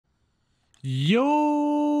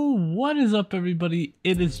Yo, what is up everybody?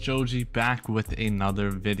 It is Joji back with another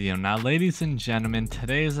video. Now ladies and gentlemen,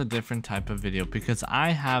 today is a different type of video because I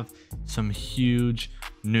have some huge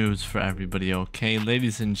news for everybody. Okay,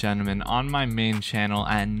 ladies and gentlemen, on my main channel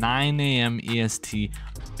at 9 a.m. EST,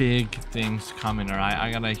 big things coming. All right,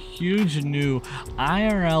 I got a huge new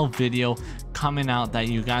IRL video coming out that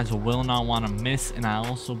you guys will not want to miss, and I'll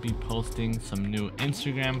also be posting some new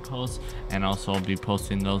Instagram posts, and also I'll be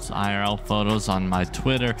posting those IRL photos on my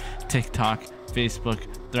Twitter, TikTok, Facebook,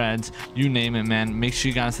 Threads, you name it, man. Make sure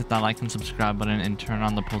you guys hit that like and subscribe button and turn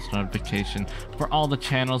on the post notification for all the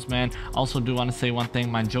channels, man. Also do want to say one thing,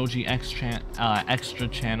 my JoJeBeats extra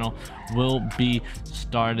channel will be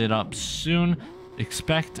started up soon.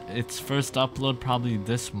 Expect its first upload probably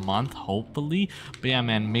this month, hopefully. But yeah,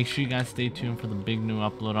 man, make sure you guys stay tuned for the big new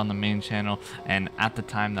upload on the main channel. And at the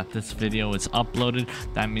time that this video is uploaded,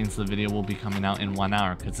 that means the video will be coming out in 1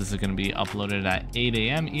 hour, because this is going to be uploaded at 8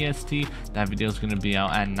 a.m. EST. That video is going to be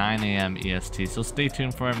out at 9 a.m. EST. So stay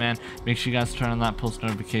tuned for it, man. Make sure you guys turn on that post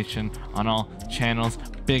notification on all channels.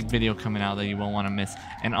 Big video coming out that you won't want to miss.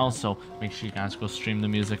 And also make sure you guys go stream the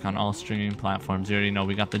music on all streaming platforms. You already know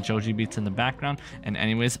we got the JoJeBeats in the background. And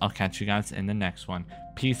anyways, I'll catch you guys in the next one.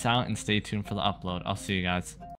 Peace out and stay tuned for the upload. I'll see you guys.